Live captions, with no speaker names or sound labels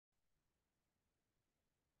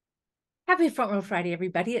Happy Front Row Friday,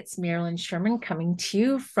 everybody. It's Marilyn Sherman coming to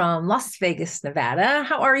you from Las Vegas, Nevada.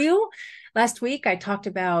 How are you? Last week, I talked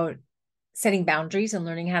about setting boundaries and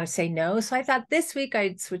learning how to say no. So I thought this week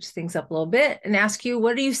I'd switch things up a little bit and ask you,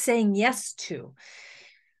 what are you saying yes to?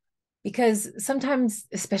 Because sometimes,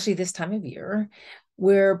 especially this time of year,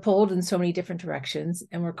 we're pulled in so many different directions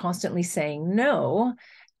and we're constantly saying no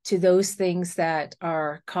to those things that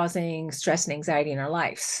are causing stress and anxiety in our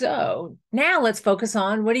life. So now let's focus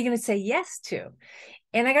on, what are you going to say yes to?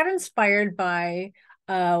 And I got inspired by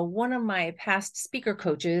one of my past speaker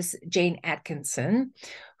coaches, Jane Atkinson,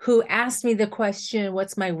 who asked me the question,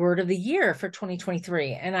 what's my word of the year for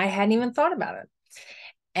 2023? And I hadn't even thought about it.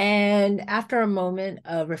 And after a moment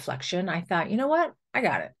of reflection, I thought, you know what? I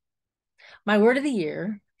got it. My word of the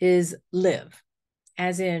year is live,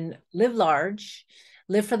 as in live large,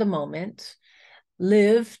 live for the moment,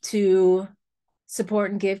 live to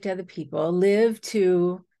support and give to other people, live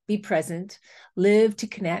to be present, live to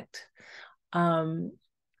connect.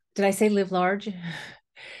 Did I say live large?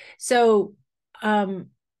 So, and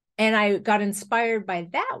I got inspired by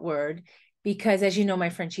that word because, as you know, my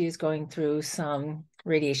friend, she is going through some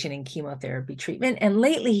radiation and chemotherapy treatment. And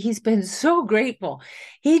lately he's been so grateful.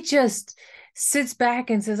 He just sits back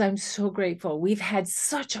and says, I'm so grateful. We've had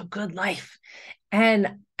such a good life.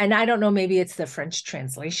 And I don't know, maybe it's the French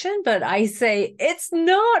translation, but I say, it's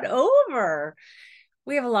not over.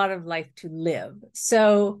 We have a lot of life to live.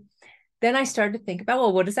 So then I started to think about,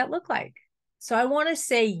 well, what does that look like? So I want to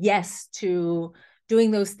say yes to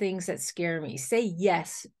doing those things that scare me. Say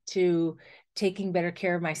yes to taking better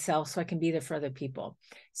care of myself so I can be there for other people.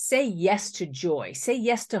 Say yes to joy. Say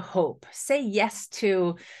yes to hope. Say yes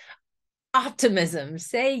to optimism.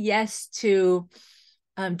 Say yes to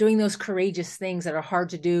doing those courageous things that are hard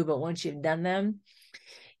to do, but once you've done them,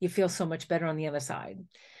 you feel so much better on the other side.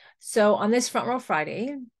 So on this Front Row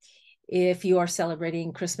Friday, if you are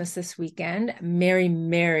celebrating Christmas this weekend,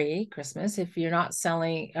 Merry Christmas. If you're not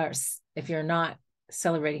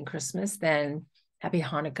celebrating Christmas, then Happy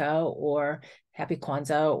Hanukkah or Happy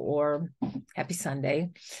Kwanzaa or Happy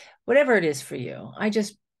Sunday, whatever it is for you. I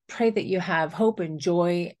just pray that you have hope and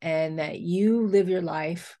joy and that you live your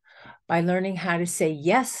life by learning how to say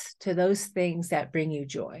yes to those things that bring you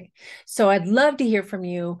joy. So I'd love to hear from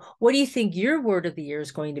you. What do you think your word of the year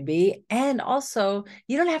is going to be? And also,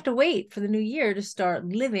 you don't have to wait for the new year to start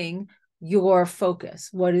living your focus.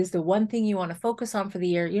 What is the one thing you want to focus on for the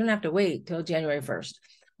year? You don't have to wait till January 1st.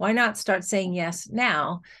 Why not start saying yes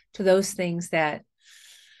now to those things that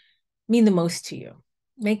mean the most to you?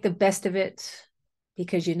 Make the best of it,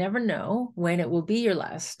 because you never know when it will be your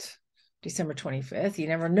last December 25th. You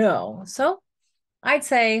never know. So I'd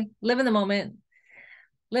say live in the moment,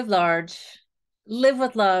 live large, live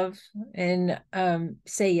with love, and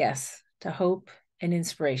say yes to hope and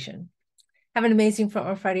inspiration. Have an amazing Front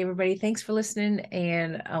Row Friday, everybody. Thanks for listening,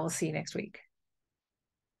 and I will see you next week.